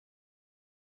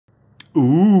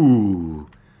Ooh,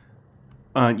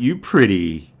 aren't you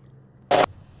pretty?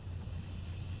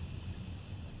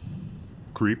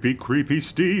 Creepy, creepy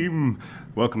steam.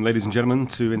 Welcome, ladies and gentlemen,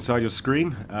 to Inside Your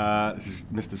Screen. This is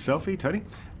Mr. Selfie, Tony,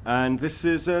 and this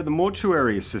is the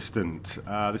Mortuary Assistant.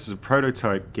 This is a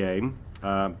prototype game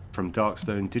from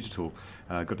Darkstone Digital.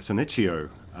 Got this on itch.io.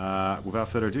 Without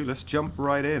further ado, let's jump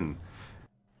right in.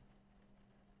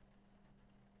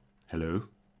 Hello.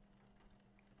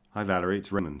 Hi Valerie,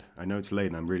 it's Raymond. I know it's late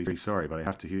and I'm really, really sorry, but I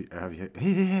have to I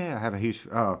have a huge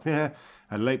I had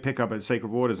a late pickup at Sacred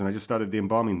Waters and I just started the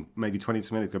embalming maybe 20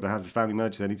 minutes ago, but I have a family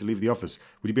emergency. I need to leave the office.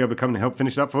 Would you be able to come and help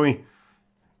finish it up for me?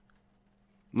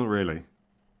 Not really.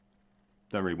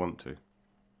 Don't really want to.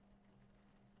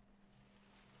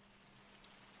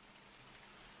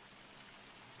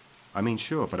 I mean,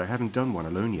 sure, but I haven't done one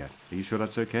alone yet. Are you sure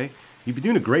that's okay? You've been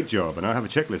doing a great job, and I have a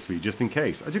checklist for you just in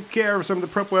case. I took care of some of the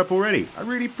prep work already. I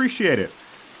really appreciate it.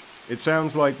 It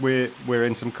sounds like we're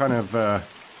in some kind of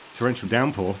torrential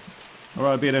downpour. All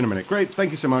right, I'll be in a minute. Great,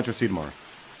 thank you so much. I'll see you tomorrow.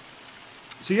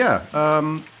 So yeah,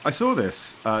 I saw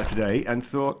this today and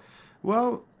thought,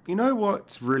 well, you know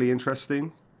what's really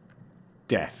interesting?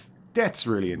 Death. Death's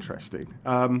really interesting.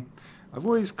 I've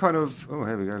always kind of... Oh,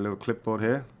 here we go, a little clipboard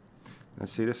here.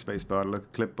 Let's see this spacebar, look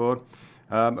at clipboard.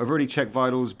 I've already checked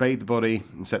vitals, bathed the body,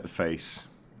 and set the face.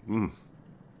 You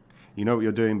know what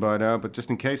you're doing by now, but just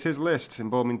in case, here's a list.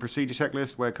 Embalming procedure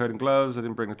checklist, wear coat and gloves. I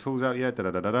didn't bring the tools out yet.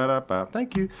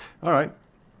 Thank you. All right.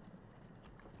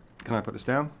 Can I put this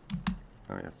down?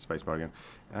 Oh yeah, spacebar again.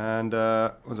 And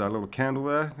what was that, a little candle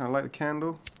there? I like the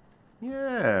candle.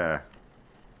 Yeah.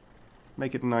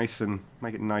 Make it nice and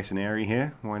airy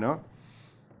here. Why not?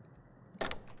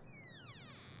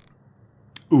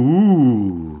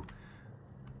 Ooh,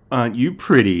 aren't you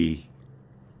pretty?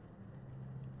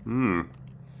 So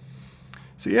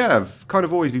yeah, I've kind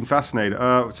of always been fascinated.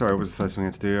 Sorry, what was the first thing we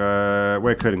had to do?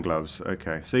 Wear coat and gloves.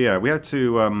 Okay, so yeah, we had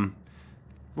to. I've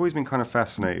always been kind of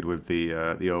fascinated with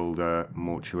the old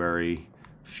mortuary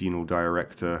funeral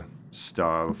director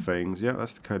style of things. Yeah,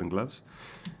 that's the coat and gloves.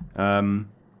 And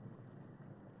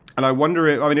I wonder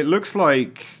if, I mean, it looks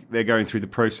like they're going through the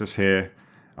process here.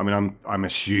 I mean, I'm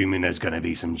assuming there's going to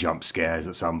be some jump scares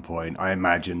at some point. I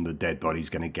imagine the dead body's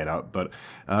going to get up, but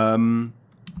I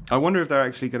wonder if they're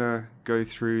actually going to go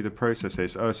through the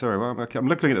processes. Oh, sorry, well, I'm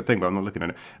looking at the thing, but I'm not looking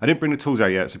at it. I didn't bring the tools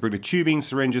out yet, so bring the tubing,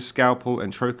 syringes, scalpel,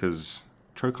 and trocars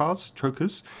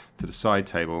to the side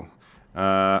table.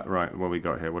 Right, what do we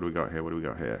got here? What do we got here? What do we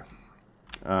got here?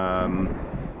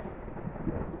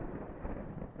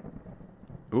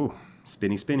 Ooh,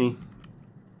 spinny, spinny.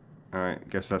 Alright,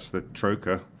 guess that's the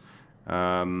trocar.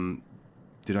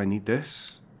 Did I need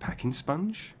this? Packing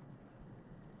sponge?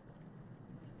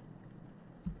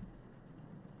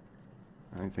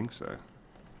 I don't think so.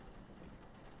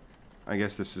 I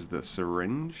guess this is the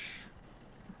syringe.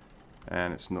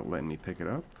 And it's not letting me pick it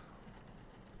up.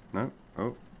 No.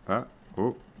 Oh. Ah.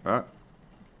 Oh. Ah.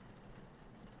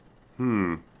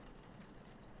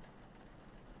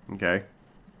 Okay.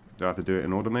 Do I have to do it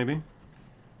in order, maybe?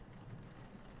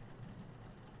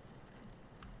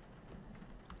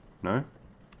 No?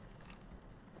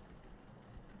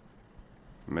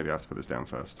 Maybe I have to put this down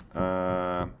first.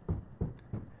 Oh,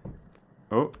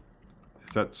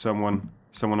 is that someone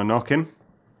a knocking?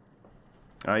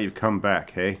 Ah, you've come back,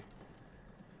 hey?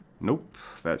 Nope,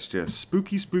 that's just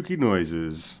spooky, spooky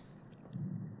noises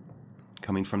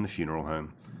coming from the funeral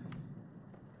home.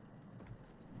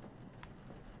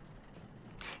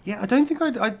 Yeah, I don't think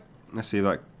I'd let's see,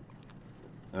 like,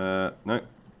 no,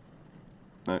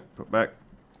 put back.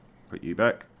 Put you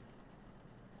back.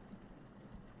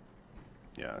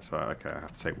 Yeah, so okay, I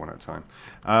have to take one at a time.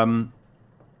 I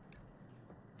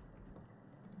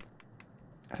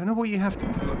don't know what you have to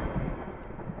do.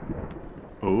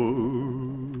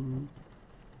 Oh.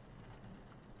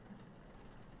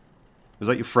 Was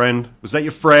that your friend? Was that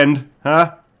your friend?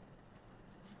 Huh?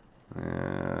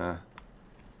 I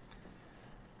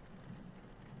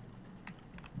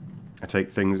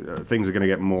take things are going to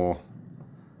get more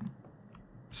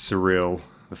surreal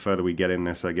the further we get in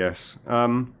this, I guess.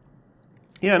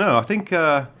 Yeah, no, I think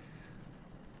I've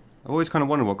always kind of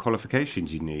wondered what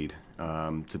qualifications you need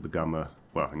to become a,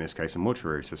 well, in this case, a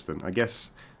mortuary assistant. I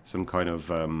guess some kind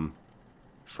of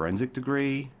forensic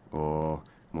degree or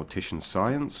mortician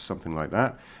science, something like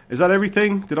that. Is that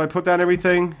everything? Did I put down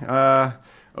everything?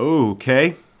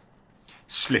 Okay.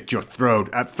 Slit your throat.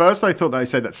 At first I thought that I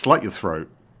said that slit your throat.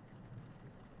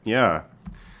 Yeah.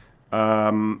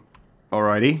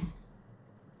 Alrighty.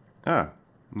 Ah,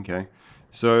 okay.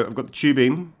 So I've got the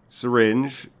tubing,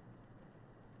 syringe.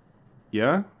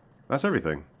 Yeah? That's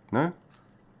everything. No?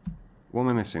 What am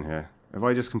I missing here? Have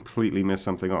I just completely missed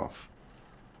something off?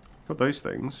 Got those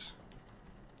things.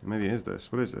 Maybe it is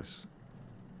this. What is this?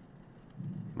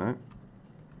 No.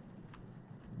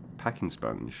 Packing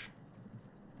sponge.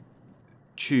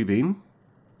 Tubing.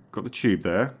 Got the tube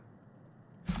there.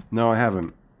 No, I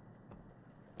haven't.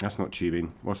 That's not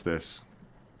tubing. What's this?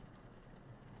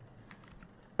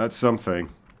 That's something.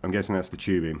 I'm guessing that's the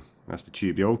tubing. That's the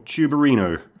tube. The old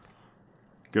tuberino.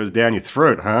 Goes down your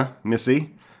throat, huh,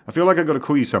 Missy? I feel like I've got to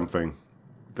call you something.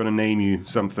 Got to name you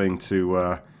something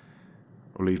to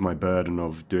relieve my burden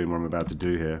of doing what I'm about to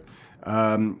do here.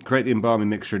 Create the embalming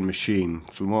mixture in machine.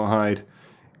 Formaldehyde,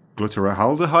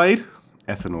 glutaraldehyde,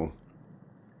 ethanol.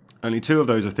 Only 2 of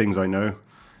those are things I know.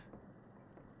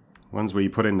 One's where you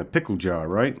put in the pickle jar,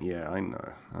 right? Yeah, I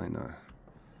know.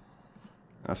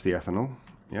 That's the ethanol.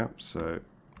 Yep, so...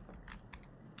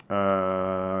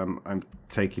 I'm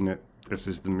taking it. This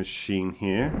is the machine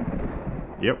here.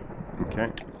 Yep,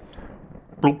 okay.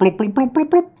 Blop, blop, blop, blop, blop,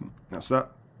 blop. That's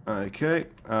that. Okay,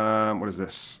 what is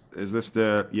this? Is this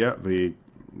the... Yeah, the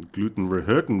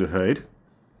glutaraldehyde.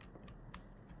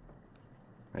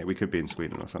 Hey, we could be in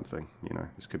Sweden or something, you know.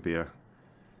 This could be a...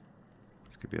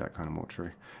 This could be that kind of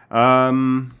mortuary.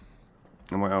 And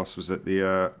what else was it?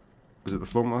 The was it the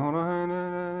formaldehyde?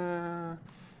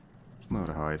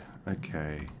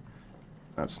 Okay,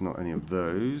 that's not any of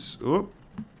those. Oh,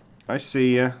 I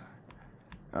see ya.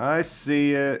 I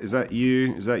see ya. Is that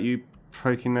you? Is that you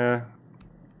poking there?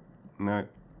 No.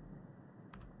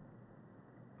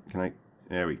 Can I?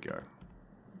 There we go.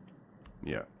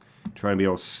 Yeah. Try and be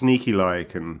all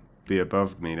sneaky-like and be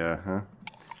above me there, huh?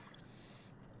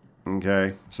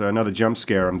 Okay, so another jump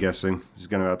scare, I'm guessing. He's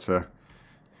going to have to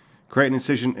create an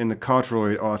incision in the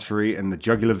carotid artery and the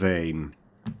jugular vein.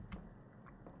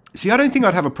 See, I don't think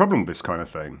I'd have a problem with this kind of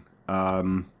thing.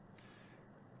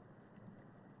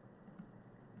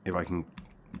 If I can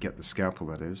get the scalpel,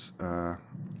 that is. Like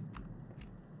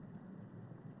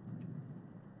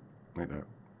that.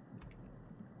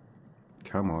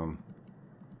 Come on.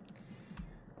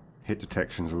 Hit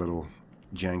detection's a little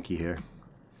janky here.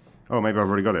 Oh, maybe I've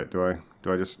already got it. Do I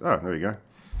just... Oh, there we go.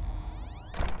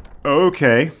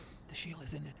 Okay. The shield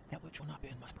is ended. That which will not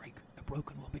bend must break. The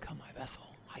broken will become my vessel.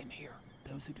 I am here.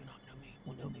 Those who do not know me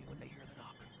will know me when they hear the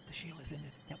knock. The shield is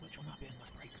ended. That which will not bend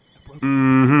must break. The broken will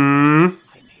become my vessel.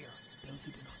 I am here. Those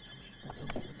who do not know me will know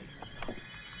me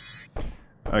when they hear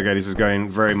the knock. Okay, this is going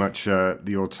very much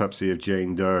the autopsy of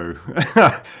Jane Doe.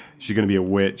 She's going to be a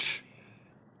witch.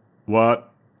 What?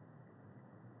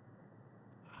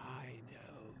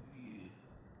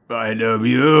 I know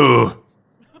you.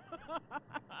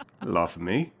 Laugh at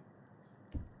me.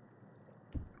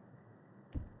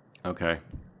 Okay.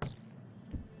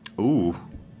 Ooh.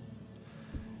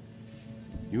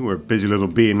 You were a busy little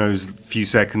bee in those few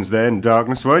seconds there in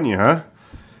darkness, weren't you, huh?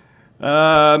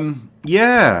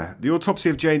 Yeah, The Autopsy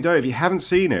of Jane Doe. If you haven't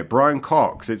seen it, Brian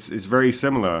Cox, it's very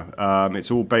similar. It's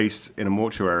all based in a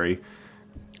mortuary,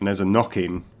 and there's a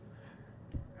knocking.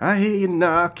 I hear you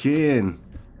knocking.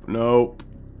 Nope.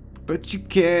 But you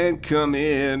can't come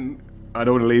in. I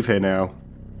don't want to leave here now.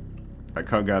 I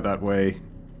can't go that way.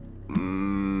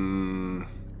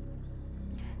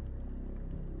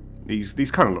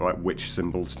 These kind of look like witch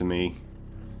symbols to me.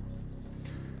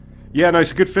 Yeah, no,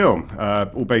 it's a good film.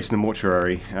 All based in a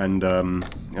mortuary. And,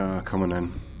 come on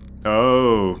then.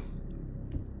 Oh.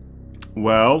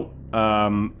 Well,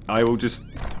 I will just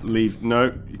leave.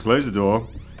 No, you close the door.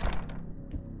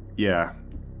 Yeah.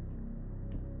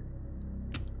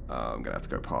 I'm gonna have to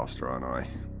go past her, aren't I?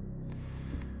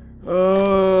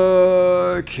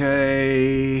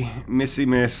 Okay. Missy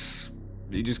Miss.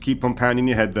 You just keep on pounding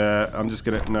your head there. I'm just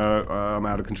gonna... No, I'm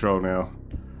out of control now.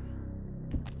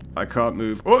 I can't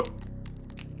move. Oh!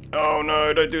 Oh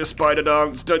no, don't do a spider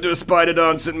dance. Don't do a spider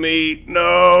dance at me.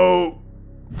 No!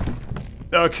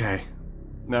 Okay.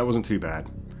 That wasn't too bad.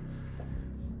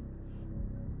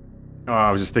 Oh,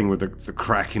 I was just thinking with the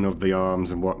cracking of the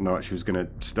arms and whatnot, she was going to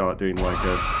start doing like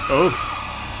a... Oh!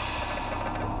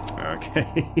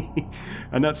 Okay.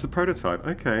 And that's the prototype.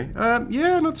 Okay.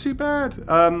 Yeah, not too bad.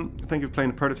 Thank you for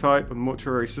playing the prototype of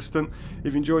Mortuary Assistant.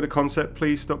 If you enjoy the concept,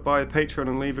 please stop by the Patreon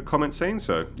and leave a comment saying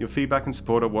so. Your feedback and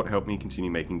support are what help me continue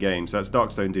making games. That's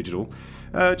Darkstone Digital.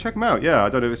 Check them out. Yeah, I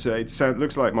don't know if it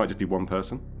looks like it might just be one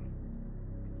person.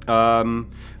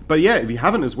 But yeah, if you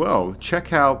haven't as well,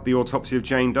 check out The Autopsy of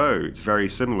Jane Doe. It's very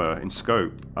similar in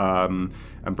scope.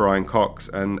 And Brian Cox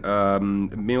and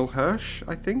Emil Hirsch,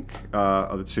 I think,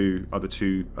 are the two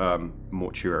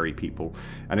mortuary people.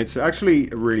 And it's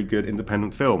actually a really good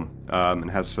independent film,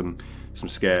 and has some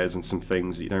scares and some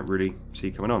things that you don't really see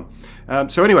coming on.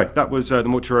 So anyway, that was The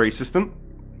Mortuary Assistant.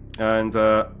 And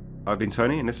I've been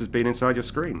Tony, and this has been Inside Your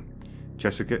Screen.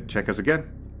 Check us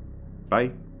again.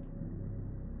 Bye.